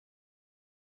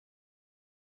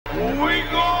We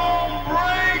gon'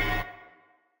 break.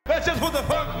 That's just what the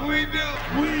fuck we do.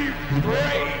 We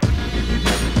break.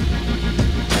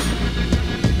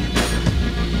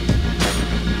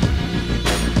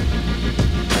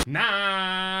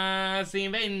 Nasi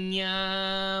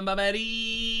venia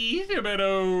babari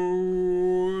pero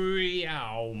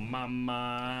yow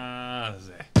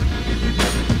mamas.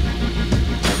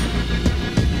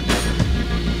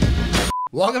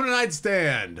 Welcome to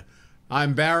Knightstand.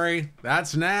 I'm Barry.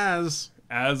 That's Naz.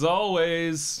 As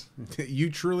always, You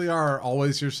truly are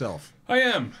always yourself. I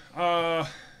am.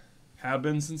 Have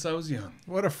been since I was young.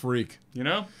 What a freak. You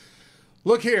know?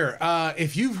 Look here.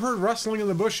 If you've heard rustling in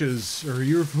the bushes, or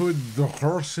you've heard the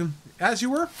horse, as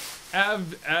you were,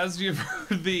 As you've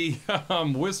heard the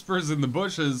whispers in the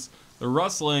bushes, the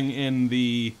rustling in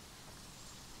the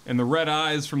red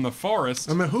eyes from the forest.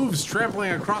 and the hooves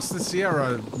trampling across the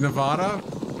Sierra Nevada.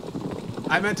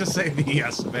 I meant to say the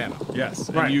Savannah. Yes,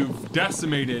 and Right. you've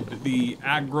decimated the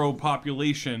agro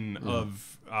population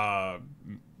of,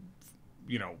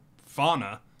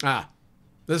 fauna.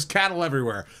 There's cattle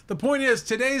everywhere. The point is,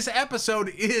 today's episode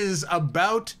is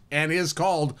about and is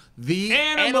called The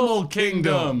Animal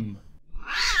Kingdom.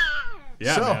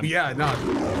 Yeah, So, man. yeah,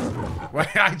 no. Well,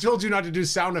 I told you not to do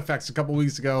sound effects a couple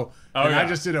weeks ago, and I yeah.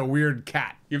 just did a weird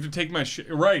cat. You have to take my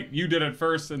shit. Right, you did it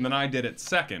first, and then I did it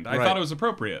second. I Right. thought it was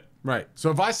appropriate. Right.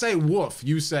 So if I say woof,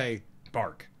 you say...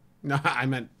 Bark. No, I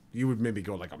meant you would maybe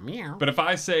go like a meow. But if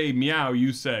I say meow,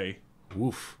 you say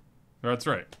Woof. That's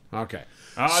right. Okay.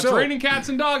 It's raining cats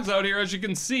and dogs out here, as you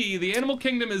can see. The animal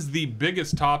kingdom is the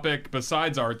biggest topic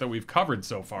besides art that we've covered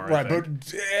so far. I Right, think.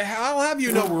 but I'll have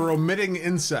you know we're omitting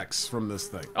insects from this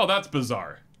thing. Oh, that's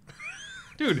bizarre.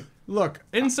 Dude, Look,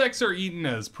 insects are eaten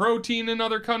as protein in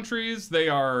other countries. They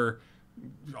are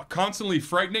constantly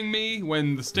frightening me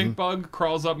when the stink bug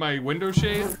crawls up my window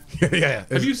shade. yeah.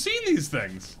 Have you seen these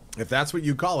things? If that's what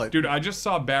you call it. Dude, I just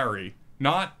saw Barry,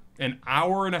 not an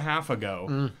hour and a half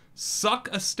ago, suck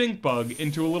a stink bug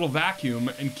into a little vacuum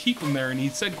and keep him there. And he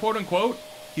said, quote unquote,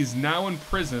 he's now in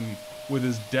prison with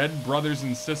his dead brothers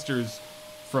and sisters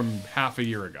from half a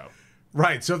year ago.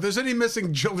 Right, so if there's any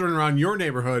missing children around your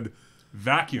neighborhood,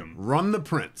 Vacuum. run the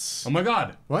prince. Oh my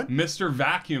God. What? Mr.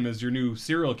 Vacuum is your new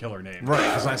serial killer name. Right,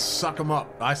 because I suck them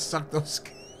up. I suck those...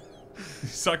 He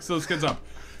sucks those kids up.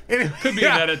 Anyway, Could be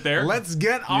an edit there. Let's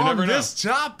get on never know. this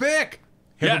topic.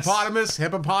 Yes.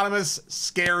 Hippopotamus,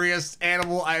 scariest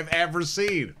animal I've ever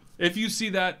seen. If you see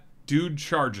that dude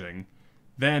charging,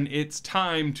 then it's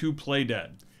time to play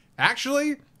dead.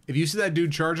 Actually, if you see that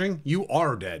dude charging, you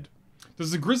are dead.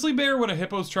 Does the grizzly bear, when a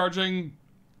hippo's charging,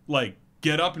 like,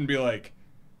 get up and be like,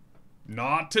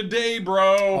 not today,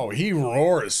 bro? Oh, he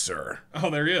roars, sir. Oh,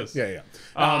 there he is. Yeah.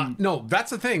 No, that's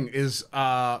the thing is,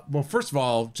 well, first of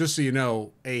all, just so you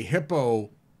know, a hippo,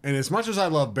 and as much as I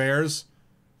love bears,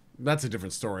 that's a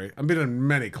different story. I've been in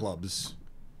many clubs.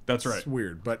 That's right. It's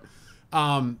weird, but,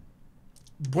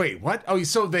 wait, what? Oh,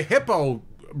 so the hippo,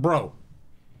 bro,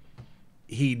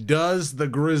 he does the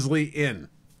grizzly in.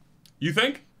 You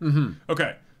think? Mm-hmm.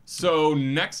 Okay. So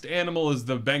next animal is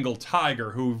the Bengal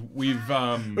tiger, who we've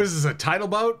What is this, a title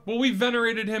bout? well, we've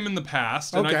venerated him in the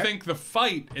past, and I Okay. think the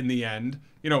fight in the end,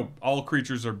 you know, all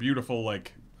creatures are beautiful.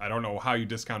 Like, I don't know how you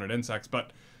discounted insects,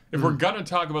 but if we're gonna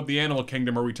talk about the animal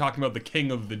kingdom, are we talking about the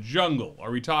king of the jungle?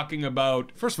 Are we talking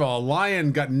about? First of all, a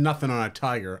lion got nothing on a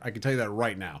tiger. I can tell you that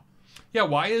right now. Yeah,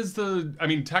 why is I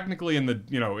mean, technically in the,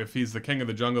 if he's the king of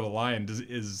the jungle, the lion,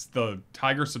 is the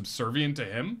tiger subservient to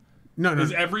him? No.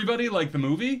 Is everybody like the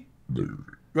movie?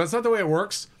 That's not the way it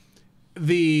works.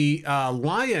 The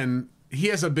lion, he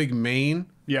has a big mane.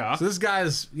 Yeah. So this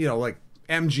guy's, like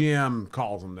MGM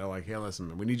calls him. They're like, hey, listen,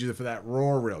 man, we need you for that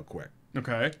roar real quick.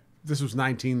 Okay. This was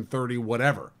 1930,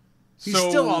 whatever. He's So-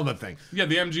 still on the thing. Yeah,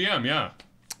 the MGM, yeah.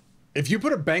 If you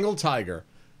put a Bengal tiger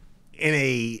in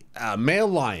a male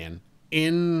lion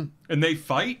in... And they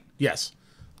fight? Yes.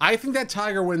 I think that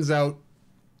tiger wins out,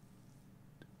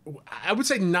 I would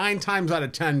say 9 times out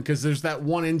of 10, because there's that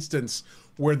one instance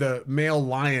where the male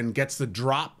lion gets the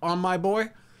drop on my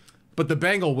boy, but the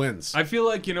Bengal wins. I feel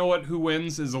like, you know what, who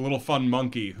wins is a little fun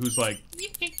monkey who's like,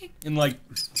 and like,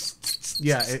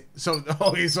 Yeah. So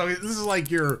this is like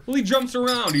your... well, he jumps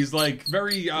around. He's like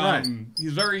very, Right.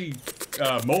 he's very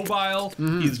mobile.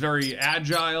 He's very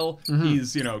agile.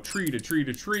 He's, tree to tree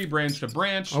to tree, branch to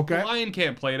branch. Okay. The lion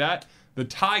can't play that. The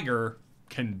tiger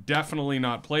can definitely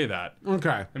not play that.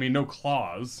 Okay. I mean, no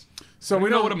claws. So We we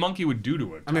know know what a monkey would do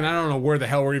to it. I mean, I don't know where the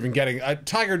hell we're even getting. A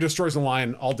tiger destroys a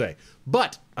lion all day.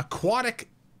 But aquatic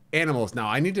animals. Now,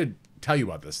 I need to tell you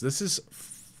about this. This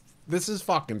is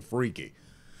fucking freaky.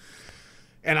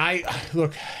 And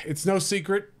look, it's no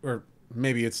secret, or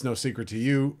maybe it's no secret to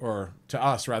you, or to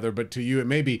us rather, but to you it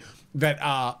may be,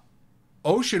 that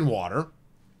ocean water,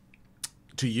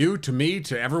 to you, to me,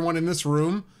 to everyone in this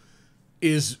room,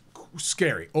 is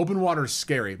scary. Open water is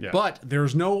scary, but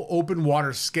there's no open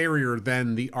water scarier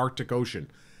than the Arctic Ocean.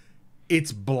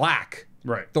 It's black.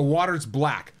 Right. The water's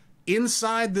black.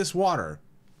 Inside this water,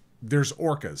 there's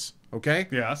orcas, okay?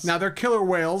 Yes. Now, they're killer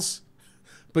whales,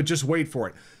 but just wait for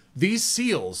it. These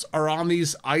seals are on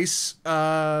these ice...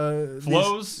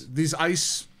 floes? These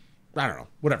ice... I don't know.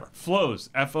 Whatever. Floes.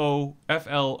 F-L-O-E-S.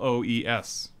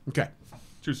 Okay.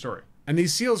 True story. And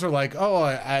these seals are like, oh,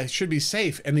 I should be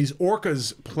safe. And these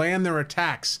orcas plan their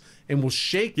attacks and will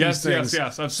shake these things.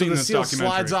 Yes. I've seen this seal documentary.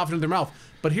 slides off into their mouth.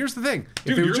 But here's the thing.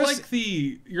 Dude,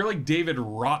 you're like David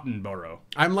Rottenborough.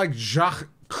 I'm like Jacques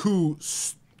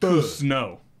Cousteau.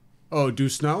 Cousteau. Oh,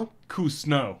 Cousteau?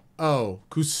 Cousteau. Oh,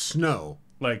 Cousteau.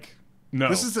 Like, no.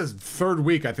 This is the third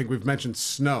week I think we've mentioned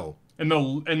snow. In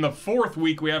the fourth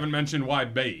week, we haven't mentioned why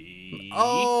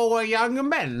Oh, a young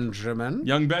Benjamin.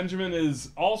 Young Benjamin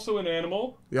is also an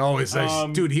animal.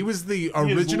 Oh, dude, he was the original.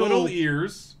 He has little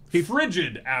ears.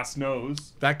 Frigid ass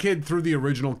nose. That kid threw the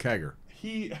original kegger.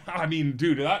 I mean,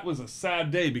 dude, that was a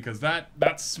sad day because that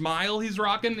smile he's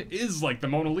rocking is like the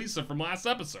Mona Lisa from last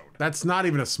episode. That's not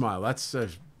even a smile. That's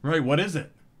right. What is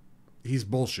it? He's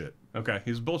bullshit. Okay,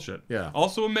 he's bullshit. Yeah.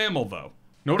 Also a mammal, though.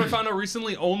 Know what I found out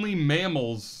recently? Only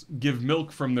mammals give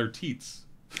milk from their teats.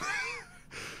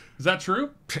 Is that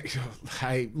true?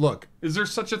 Look. Is there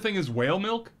such a thing as whale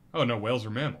milk? Oh, no, whales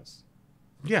are mammals.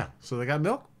 Yeah, so they got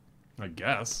milk? I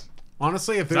guess.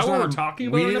 Honestly, if there's what we're talking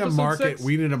about, we need in a episode market. 6?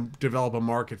 We need to develop a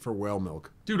market for whale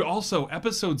milk. Dude, also,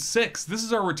 episode 6. This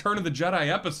is our Return of the Jedi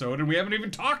episode, and we haven't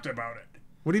even talked about it.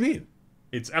 What do you mean?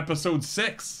 It's episode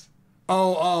 6.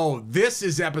 Oh, this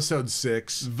is episode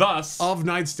 6. Thus, of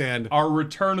Knightstand. Our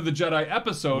Return of the Jedi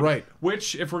episode. Right.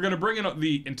 Which, if we're going to bring in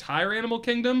the entire animal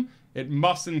kingdom, it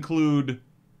must include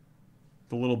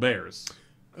the little bears.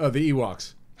 The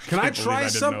Ewoks. Can I try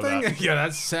something? That. Yeah,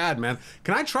 that's sad, man.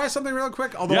 Can I try something real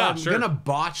quick? Although I'm gonna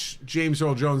botch James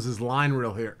Earl Jones's line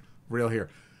real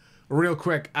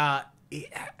quick. I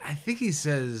think he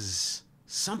says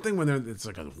something when it's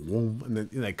like a womb, and then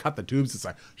they cut the tubes. It's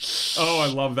like, oh, I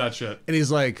love that shit. And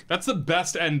he's like, that's the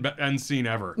best end scene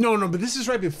ever. No, but this is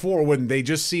right before when they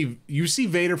just see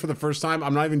Vader for the first time.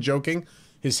 I'm not even joking.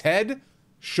 His head,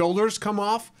 shoulders come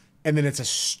off, and then it's a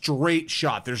straight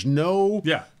shot. There's no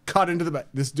cut into the back.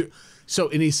 This dude. So,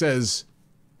 and he says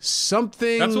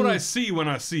something. That's what I see when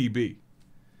I see B.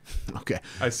 Okay.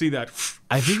 I see that.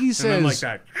 I think he says, and then like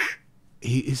that.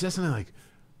 He says something like,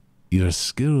 "Your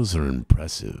skills are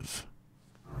impressive,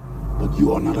 but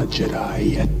you are not a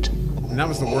Jedi yet." And that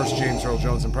was the worst James Earl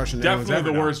Jones impression.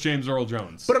 Definitely the worst James Earl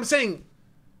Jones. But I'm saying,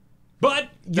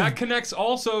 that connects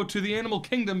also to the animal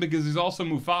kingdom because he's also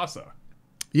Mufasa.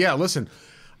 Yeah, listen.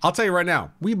 I'll tell you right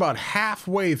now, we about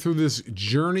halfway through this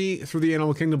journey through the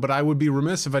animal kingdom, but I would be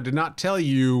remiss if I did not tell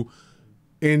you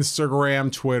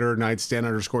Instagram, Twitter,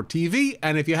 Knightstand_TV,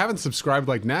 and if you haven't subscribed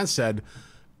like Naz said,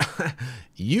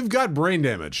 you've got brain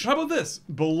damage. How about this?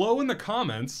 Below in the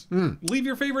comments, leave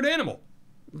your favorite animal.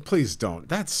 Please don't.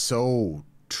 That's so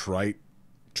trite.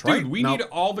 Dude, we need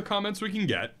all the comments we can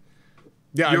get.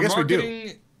 Yeah, I guess we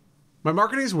do. My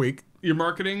marketing is weak. Your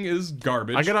marketing is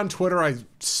garbage. I get on Twitter, I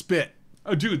spit.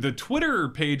 Oh, dude, the Twitter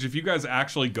page, if you guys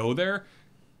actually go there,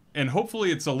 and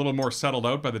hopefully it's a little more settled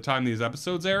out by the time these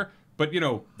episodes air, but, you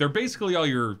know, they're basically all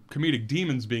your comedic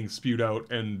demons being spewed out,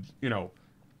 and, you know,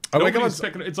 it's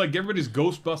like everybody's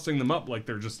ghost busting them up like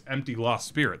they're just empty lost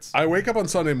spirits. I wake up on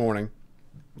Sunday morning,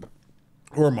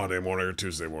 or Monday morning, or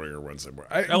Tuesday morning, or Wednesday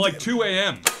morning. At like 2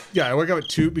 a.m. Yeah, I wake up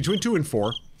at between 2 and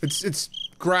 4. It's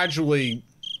gradually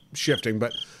shifting,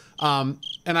 but, and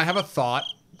I have a thought.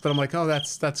 But I'm like, oh,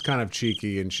 that's kind of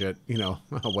cheeky and shit, you know,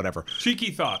 whatever. Cheeky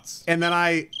thoughts. And then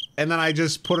I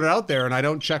just put it out there, and I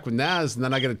don't check with Naz, and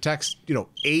then I get a text,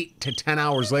 8 to 10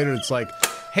 hours later. It's like,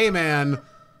 hey man,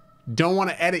 don't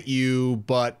want to edit you,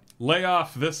 but lay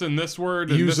off this and this word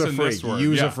and this and this word.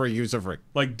 User free.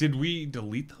 Like, did we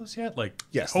delete those yet? Like,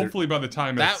 yes. Hopefully by the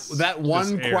time that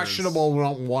one questionable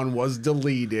one was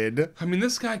deleted. I mean,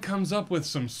 this guy comes up with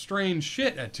some strange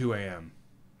shit at 2 a.m.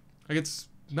 Like, it's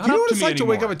not you know up what to it's me like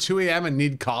anymore. to wake up at 2 a.m. and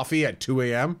need coffee at 2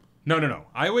 a.m.? No.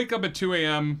 I wake up at 2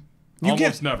 a.m. You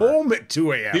almost get never. home at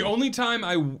 2 a.m. The only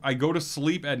time I go to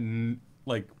sleep at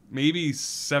like maybe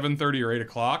 7:30 or 8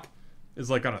 o'clock is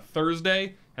like on a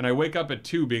Thursday, and I wake up at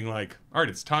 2 being like, all right,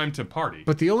 it's time to party.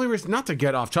 But the only reason, not to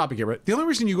get off topic here, but the only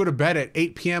reason you go to bed at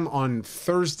 8 p.m. on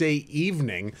Thursday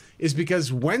evening is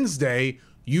because Wednesday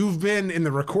you've been in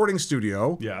the recording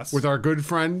studio with our good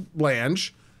friend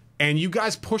Lange, and you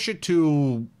guys push it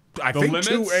to I The think limits?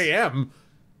 2 a.m.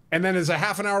 and then it's a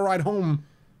half an hour ride home,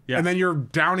 Yeah. and then you're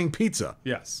downing pizza.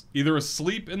 Yes. Either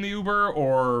asleep in the Uber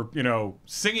or,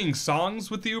 singing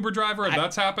songs with the Uber driver.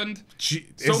 That's happened.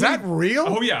 Is that real?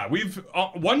 Oh, yeah. We've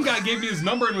one guy gave me his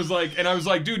number and I was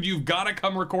like, dude, you've got to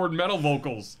come record metal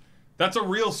vocals. That's a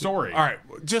real story. All right,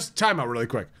 just time out really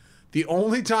quick. The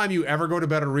only time you ever go to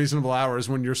bed at a reasonable hour is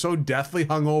when you're so deathly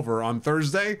hungover on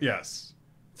Thursday. Yes.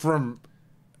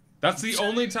 That's the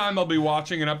only time I'll be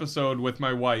watching an episode with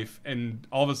my wife and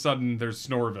all of a sudden there's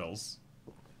Snorvilles.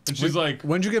 And she's like,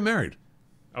 when'd you get married?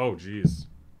 oh, geez.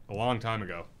 A long time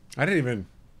ago. I didn't even.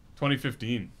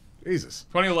 2015. Jesus.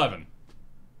 2011.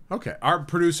 Okay, our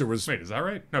producer was. Wait, is that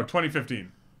right? No,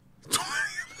 2015.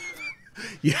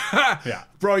 Yeah. Yeah.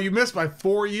 Bro, you missed by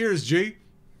 4 years, G.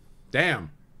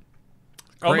 Damn.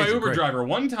 Oh, my Crazy, Uber crazy. driver.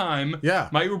 One time, Yeah.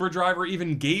 my Uber driver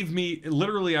even gave me,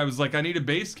 literally, I was like, I need a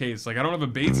bass case. Like, I don't have a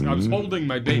bass. I was holding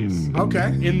my bass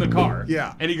Okay. in the car.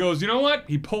 Yeah. And he goes, you know what?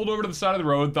 He pulled over to the side of the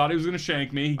road, thought he was going to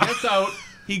shank me. He gets out,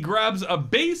 he grabs a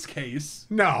bass case.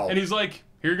 No. And he's like,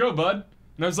 here you go, bud.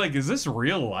 And I was like, is this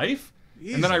real life?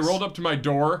 And then I Jesus. rolled up to my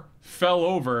door, fell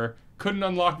over, couldn't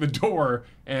unlock the door,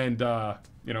 and,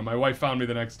 my wife found me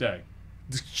the next day.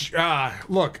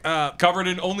 Look, Covered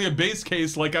in only a base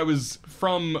case, like I was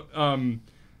from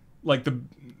like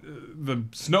the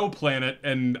snow planet,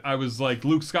 and I was like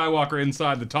Luke Skywalker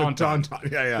inside the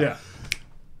Tauntaun. Yeah.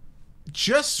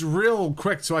 Just real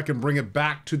quick, so I can bring it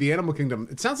back to the animal kingdom.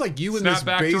 It sounds like you and Snap this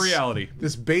back to reality.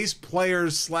 This bass player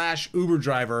 / Uber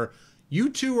driver, you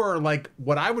two are like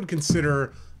what I would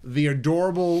consider the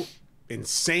adorable,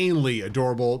 insanely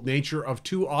adorable nature of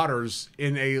two otters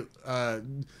in a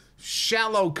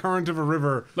shallow current of a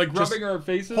river, Like just rubbing our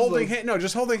faces. holding like,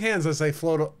 just holding hands as they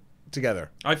float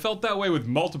together. I felt that way with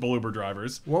multiple Uber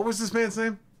drivers. What was this man's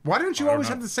name? Why don't you don't always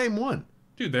know. have the same one?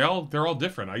 Dude, they're all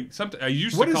different. I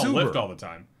used What to is call Uber? Lyft all the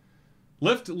time.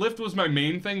 Lyft was my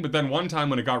main thing, but then one time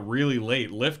when it got really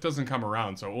late, Lyft doesn't come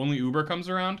around, so only Uber comes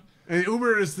around. And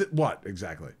Uber is what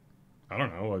exactly? I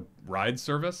don't know, a ride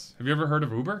service. Have you ever heard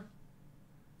of Uber?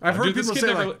 I've heard Dude, this people kid say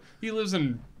never, like, he lives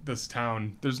in this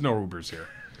town. There's no Ubers here.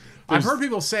 I've heard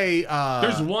people say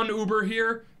There's one Uber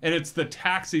here, and it's the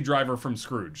taxi driver from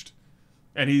Scrooged.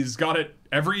 And he's got it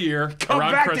every year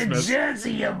around Christmas.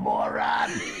 Jersey, you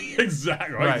moron.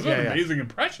 Exactly. Right, It's yeah, an yeah. amazing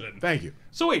impression. Thank you.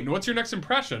 So wait, what's your next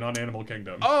impression on Animal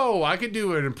Kingdom? Oh, I could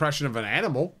do an impression of an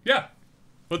animal. Yeah.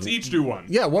 Let's each do one.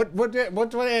 Yeah, what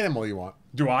animal you want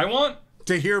Do I want?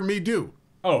 to hear me do?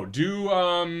 Oh, do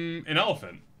an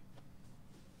elephant.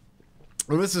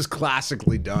 Well, this is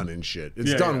classically done and shit.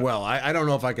 It's Yeah, done yeah. well. I don't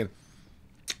know if I can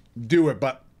do it,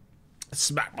 but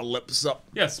smack my lips up.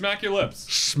 Yeah, smack your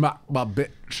lips. Smack my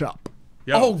bitch up.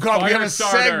 Yo, Oh god, we have a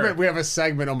Firestarter. segment. We have a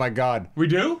segment. Oh my god. We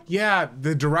do? Yeah,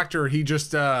 the director, he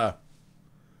just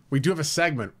we do have a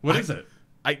segment. What is it?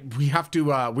 We have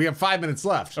to we have 5 minutes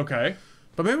left. Okay.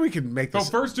 But maybe we can make Go this.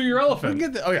 first, do your We elephant.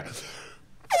 can get the, oh yeah.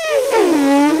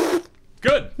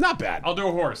 Good. Not bad. I'll do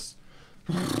a horse.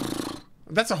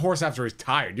 That's a horse after he's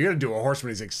tired. You gotta do a horse when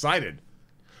he's excited.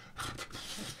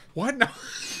 What? No.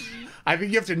 I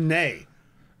think you have to neigh.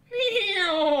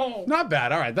 Meow. Not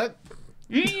bad. All right. That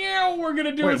Meow. We're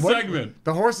gonna do wait, a what? segment.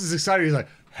 The horse is excited. He's like,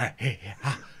 hey,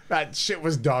 that shit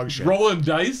was dog shit. Rolling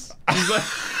dice. He's like,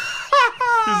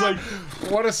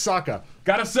 What a sucker.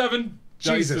 got a 7.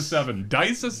 Dice a Jesus. 7.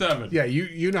 Dice a 7. Yeah,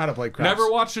 you know how to play craps.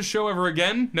 Never watch this show ever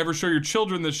again. Never show your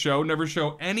children this show. Never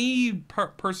show any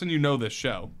person you know this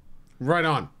show. Right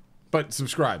on. But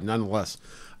subscribe nonetheless.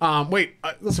 Wait,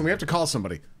 listen, we have to call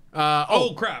somebody.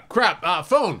 Oh, crap. Crap.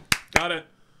 Phone. Got it.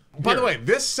 By the Here. way,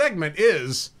 this segment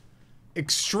is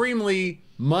extremely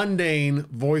mundane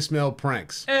voicemail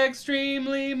pranks.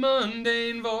 Extremely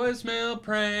mundane voicemail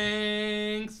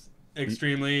pranks.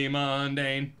 Extremely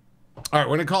mundane. All right,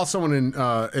 we're gonna call someone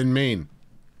in Maine.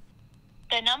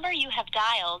 The number you have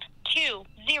dialed,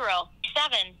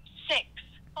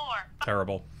 20764.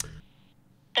 Terrible.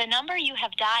 The number you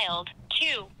have dialed,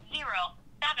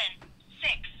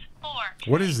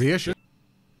 20764. What is the issue?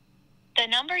 The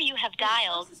number you have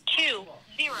dialed,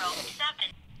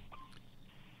 207.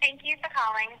 Thank you for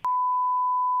calling.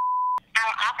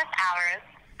 Our office hours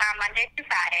are Monday through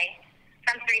Friday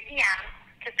from 3 p.m.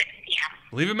 to 6 p.m.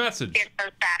 Leave a message. Here's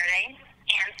both Saturday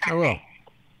and I will. Sunday.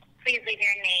 Please leave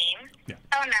your name,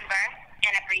 phone number,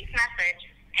 and a brief message,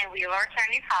 and we will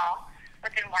return your call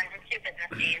within 1 to 2 business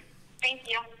days. Thank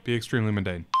you. Be extremely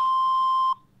mundane.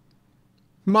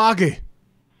 Maggie,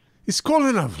 it's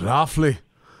calling out lovely.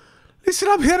 Listen,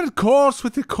 I'm here at course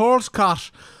with the course cat.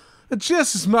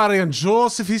 Jesus, Mary and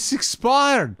Joseph, he's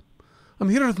expired. I'm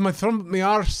here with my thumb up my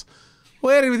arse,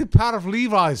 wearing with a pair of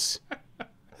Levi's.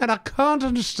 And I can't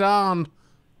understand.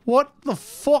 What the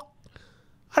fuck?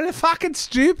 Are you fucking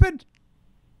stupid?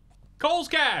 Cole's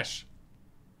Cash.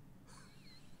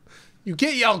 You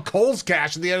can't yell Cole's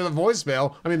Cash at the end of the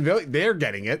voicemail. I mean, they're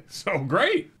getting it. So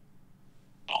great.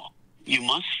 You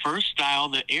must first dial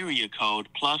the area code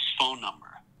plus phone number.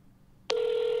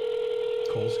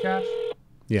 Cole's Cash?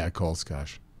 Yeah, Cole's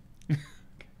Cash. It's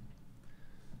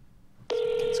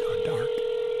gone dark.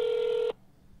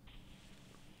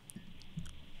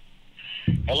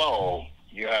 Hello,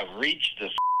 you have reached the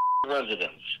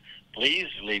residence. Please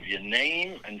leave your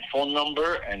name and phone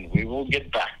number and we will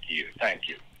get back to you. Thank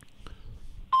you.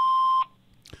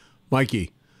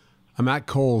 Mikey, I'm at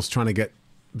Cole's trying to get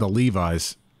the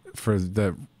Levi's for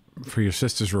your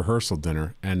sister's rehearsal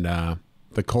dinner, and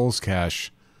the Cole's Cash,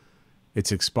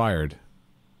 it's expired.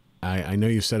 I know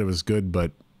you said it was good,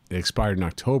 but it expired in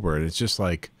October, and it's just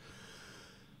like,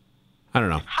 I don't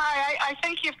know. Hi, I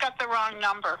think you've got the wrong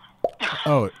number.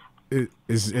 Oh,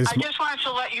 is I just wanted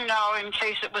to let you know in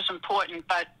case it was important,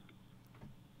 but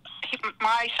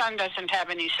my son doesn't have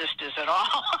any sisters at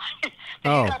all.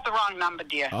 You got the wrong number,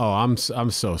 dear. Oh, I'm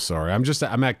so sorry.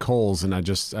 I'm at Cole's, and I've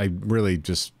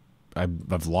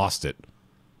lost it.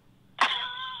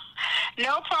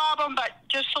 No problem, but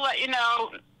just to let you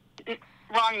know,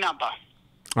 wrong number.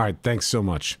 All right, thanks so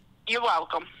much. You're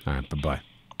welcome. All right, bye-bye.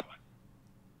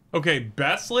 Okay,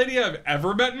 best lady I've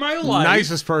ever met in my life.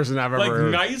 Nicest person I've ever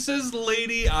heard. Nicest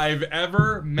lady I've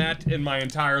ever met in my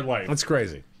entire life. That's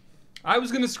crazy. I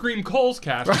was going to scream Cole's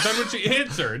Cash, but then when she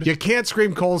answered... You can't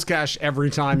scream Cole's Cash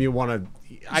every time you want to...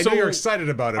 I know you're excited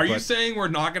about it, Are you saying we're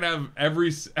not going to have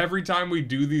every time we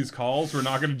do these calls, we're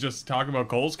not going to just talk about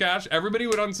Cole's Cash? Everybody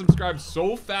would unsubscribe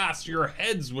so fast your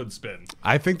heads would spin.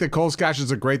 I think that Cole's Cash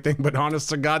is a great thing, but honest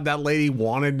to God, that lady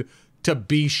wanted to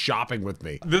be shopping with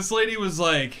me. This lady was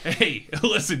like, hey,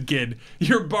 listen, kid,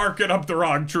 you're barking up the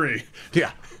wrong tree.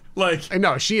 Yeah. Like, I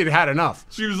know, she had had enough.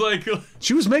 She was like...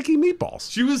 She was making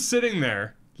meatballs. She was sitting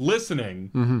there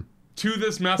listening to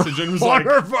this message and was on like...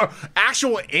 her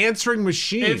actual answering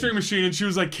machine. Answering machine, and she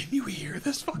was like, can you hear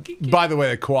this fucking kid? By the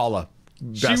way, the koala,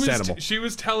 best animal. She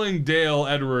was telling Dale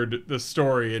Edward the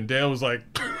story, and Dale was like,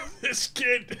 this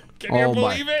kid, can you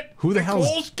believe it? Who the hell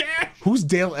Cole's Cash? Who's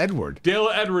Dale Edward? Dale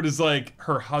Edward is like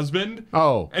her husband.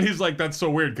 Oh. And he's like, that's so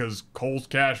weird because Cole's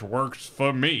Cash works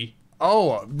for me.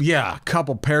 Oh, yeah, a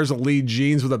couple pairs of lead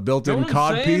jeans with a built-in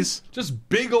cod piece. Just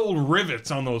big old rivets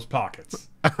on those pockets.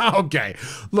 Okay,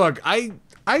 look,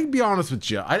 I'd be honest with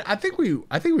you. I think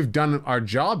we've done our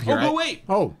job here. Oh, but wait.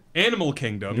 Oh, Animal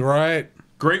Kingdom. You're right.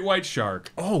 Great white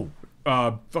shark. Oh,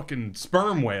 fucking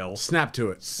sperm whale. Snap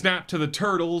to it. Snap to the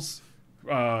turtles.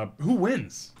 Who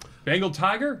wins? Bengal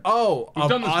tiger? Oh, We've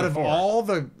done this out before. of all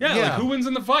the like who wins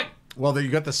in the fight? Well, you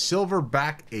got the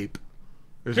silverback ape.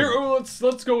 Here,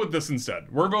 let's go with this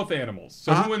instead. We're both animals.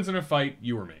 So who wins in a fight?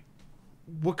 You or me?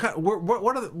 What kind?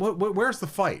 Where's the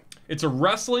fight? It's a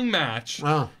wrestling match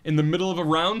in the middle of a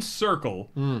round circle,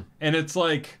 and it's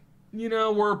like,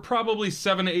 we're probably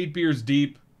 7 to 8 beers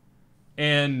deep,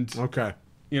 and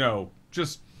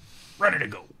just ready to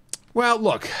go. Well,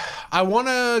 look, I want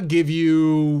to give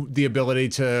you the ability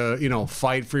to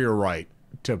fight for your right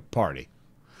to party.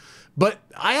 But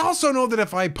I also know that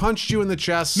if I punched you in the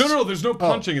chest... No, there's no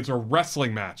punching. It's a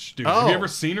wrestling match, dude. Have you ever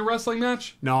seen a wrestling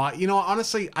match? No,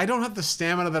 honestly, I don't have the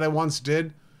stamina that I once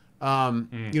did.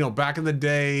 Back in the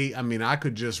day, I mean, I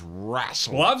could just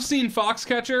wrestle. Well, I've seen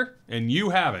Foxcatcher, and you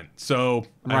haven't. So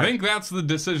I think that's the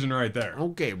decision right there.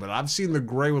 Okay, but I've seen The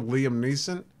Gray with Liam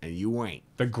Neeson, and you ain't.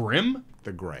 The Grim?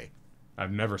 The Gray.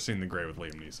 I've never seen The Gray with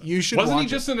Liam Neeson. You should Wasn't watch he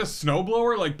just in a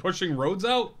snowblower, like pushing roads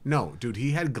out? No, dude,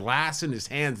 he had glass in his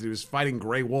hands. And he was fighting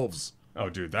gray wolves. Oh,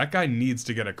 dude, that guy needs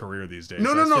to get a career these days.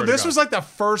 No. This was like the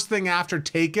first thing after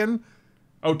Taken.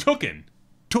 Oh, Tooken.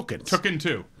 Tooken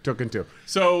 2.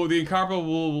 So the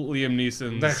incomparable Liam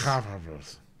Neeson. The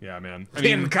incomparables. Yeah, man.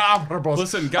 The incomparables.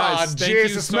 Listen, guys, thank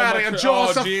Jesus you so Mary, much.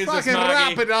 Joseph, Jesus, fucking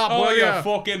Maggie. wrap it up, Oh, will you ya?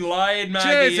 fucking lied,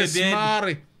 Maggie. Jesus you did.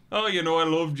 Mary. Oh, I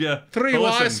loved you. Three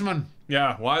wise men.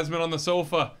 Yeah, wise men on the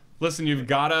sofa. Listen, you've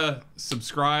got to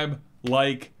subscribe,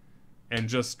 like, and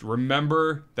just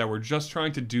remember that we're just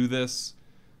trying to do this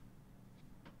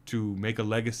to make a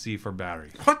legacy for Barry.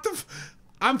 What the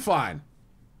I'm fine.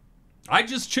 I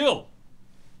just chill.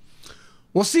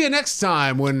 We'll see you next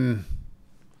time when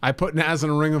I put Naz in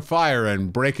a ring of fire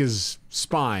and break his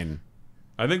spine.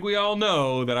 I think we all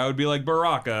know that I would be like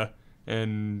Baraka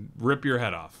and rip your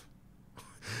head off.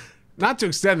 Not to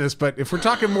extend this, but if we're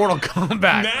talking Mortal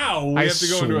Kombat, now we have to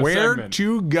go into a swear segment.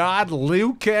 to God,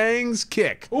 Liu Kang's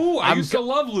kick. Ooh, I used to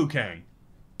love Liu Kang.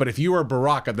 But if you were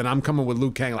Baraka, then I'm coming with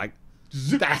Liu Kang like,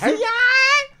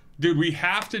 Dude, we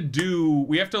have to do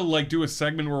a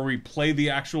segment where we play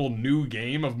the actual new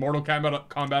game of Mortal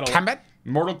Kombat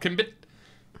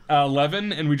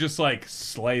 11, and we just like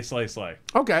slay.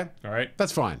 Okay. All right.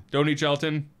 That's fine. Don't eat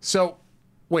gelatin. So,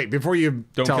 wait, before you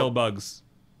Don't kill bugs.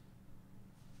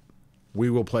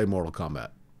 We will play Mortal Kombat.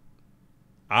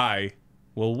 I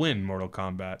will win Mortal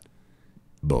Kombat.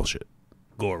 Bullshit.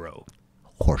 Goro.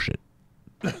 Horseshit.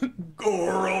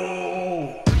 Goro.